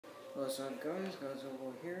What's up guys,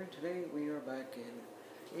 Godzilla here. Today we are back in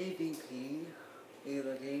AVP,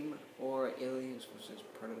 Alien Game, or Aliens vs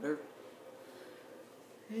Predator.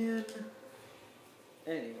 And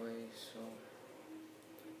anyway, so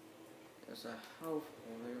there's a house over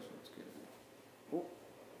there, so let's get it. Oh,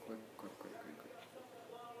 quick.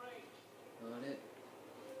 Got it.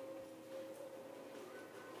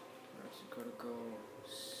 Alright, so gotta go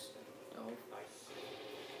stealth.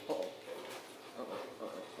 Uh-oh.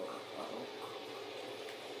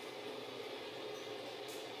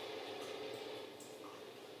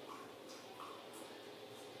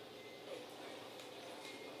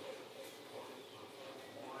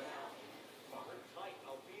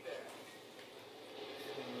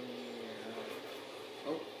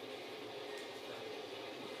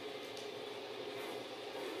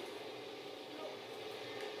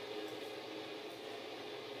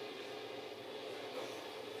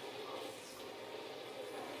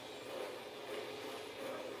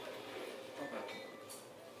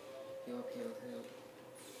 Heal.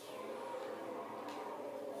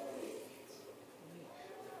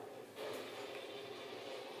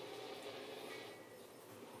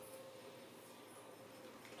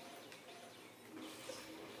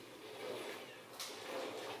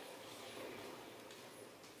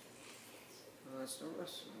 That's the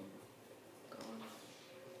rest of them gone.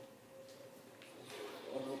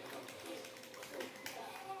 Oh no.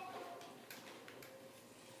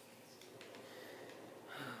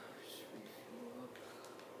 Just refuel up.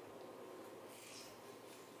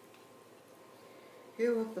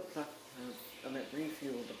 Heal up the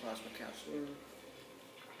refuel the plasma capsule.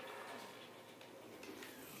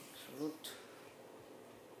 Excellent.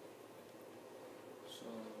 So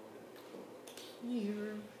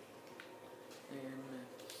here and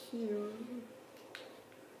here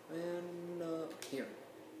and here.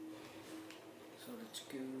 So let's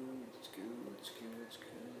go.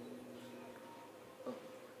 Oh,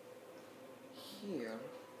 here.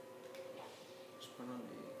 Let's put on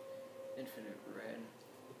the infinite red.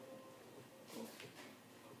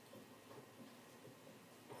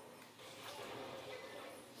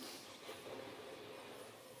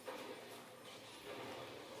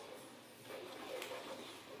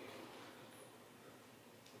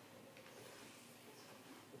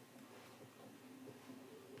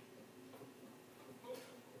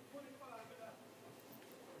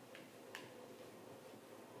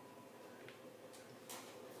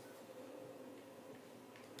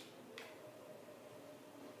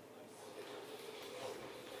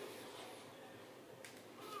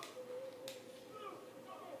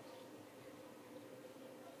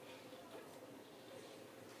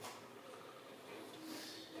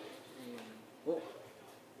 Oh. Oh,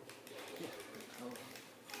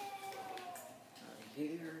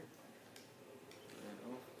 here, and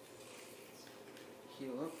off.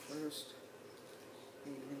 Heal up first.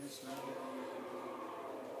 8 minutes now.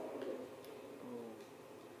 Oh,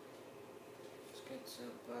 let's get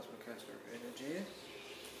some plasma caster energy.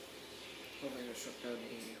 Hopefully to shut down the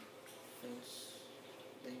fence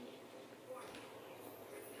thing.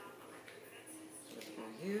 So let's go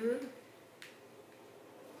here.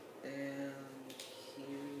 And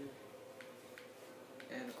here,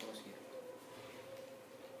 and of course here.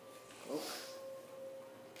 Oh.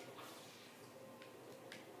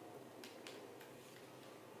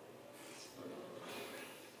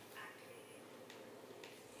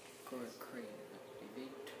 Go ahead, crane,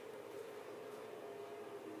 activate.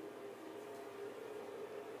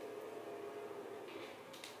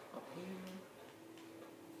 Up here.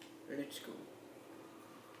 Let's go.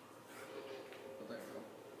 Oh, there we go.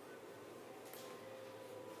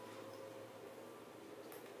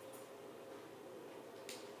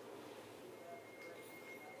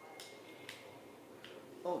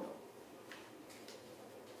 Oh no.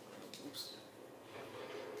 Oops.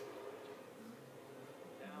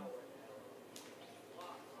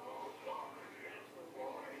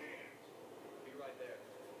 Be right there.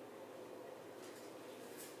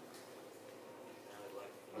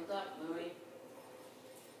 What's up, Louie?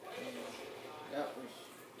 That was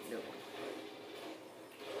no.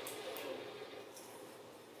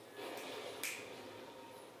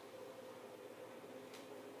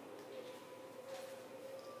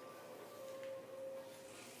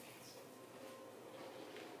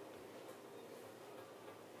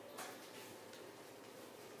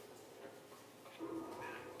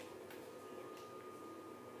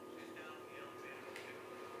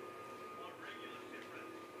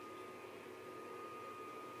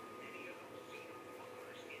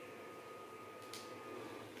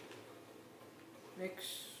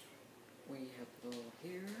 Next, we have to go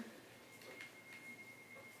here.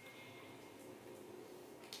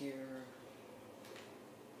 here.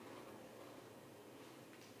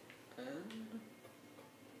 And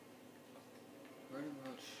pretty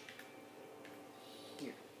much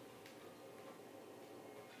here.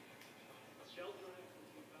 Shelter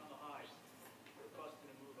you found the hive. They're busting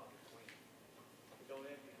a move on the queen. They don't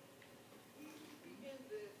end yet. Begin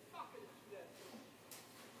this. Fucking do that to me.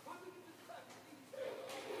 Why do we get this crap?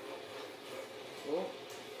 Oh.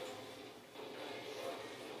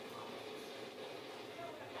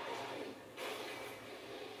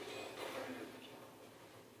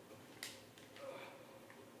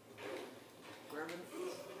 Grabbing.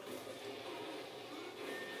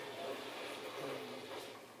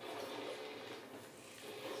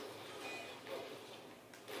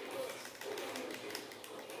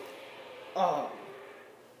 Ah.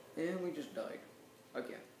 And we just died.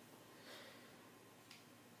 Again.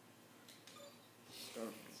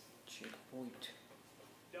 Start checkpoint.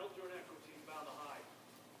 Delta and Echo team found the hive.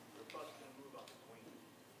 They're busting a move on the queen.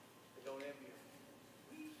 They don't end yet.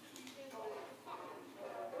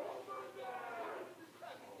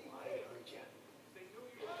 They knew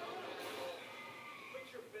you were coming. Quit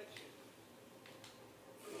your bitches.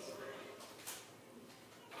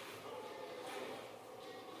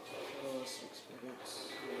 6 minutes.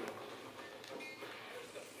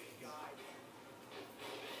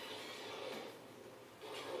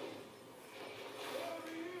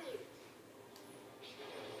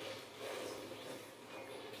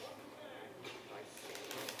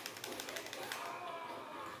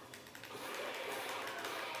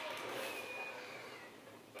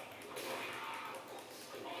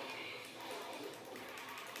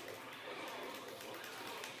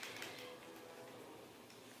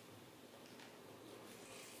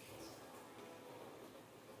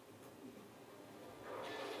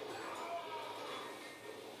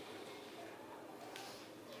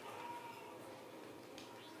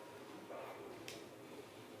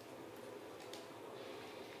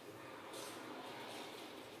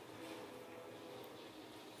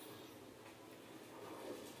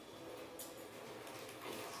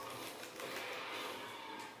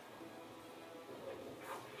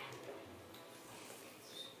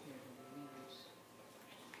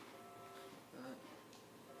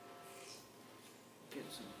 Get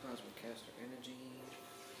some plasma caster energy.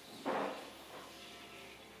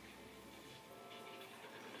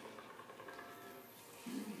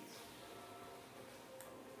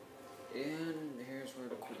 And here's where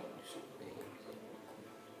the queen should be.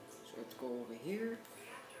 So let's go over here.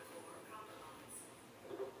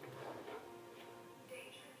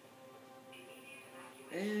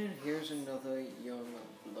 And here's another young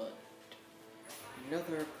blood.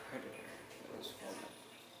 Another predator that has fallen.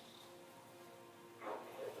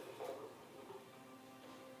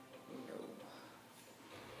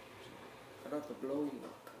 Enough to blow you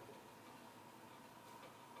up.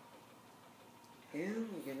 And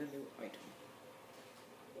we get a new item.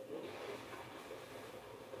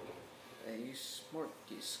 A smart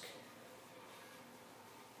disc.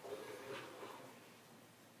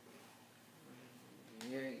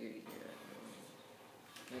 Yeah.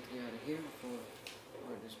 Get me out of here before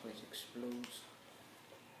this place explodes.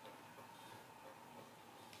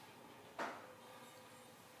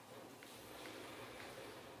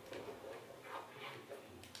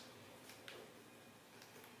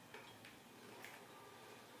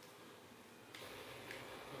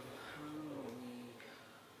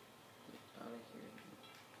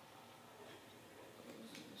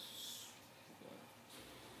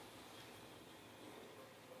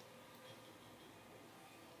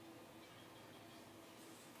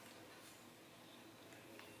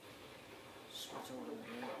 Switch over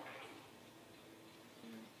here.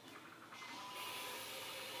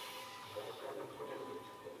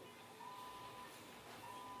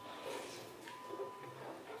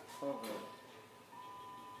 Okay.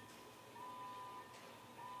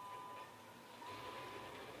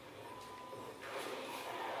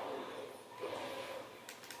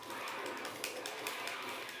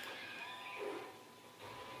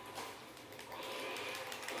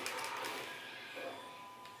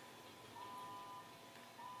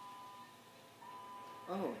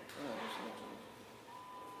 Oh, there's nothing.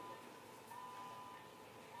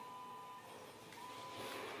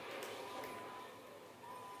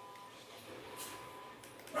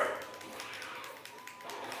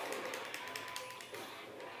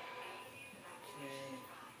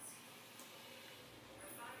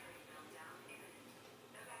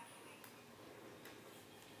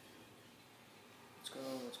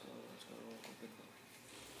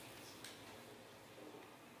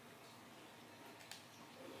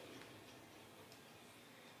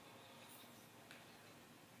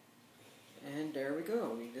 we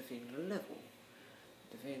go, we defeated a level.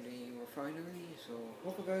 Defeated a refinery, so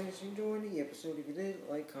hope you guys enjoyed the episode. If you did,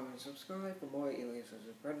 like, comment, subscribe for more Aliens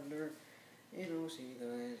vs Predator, and I'll see you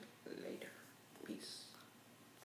guys later. Peace.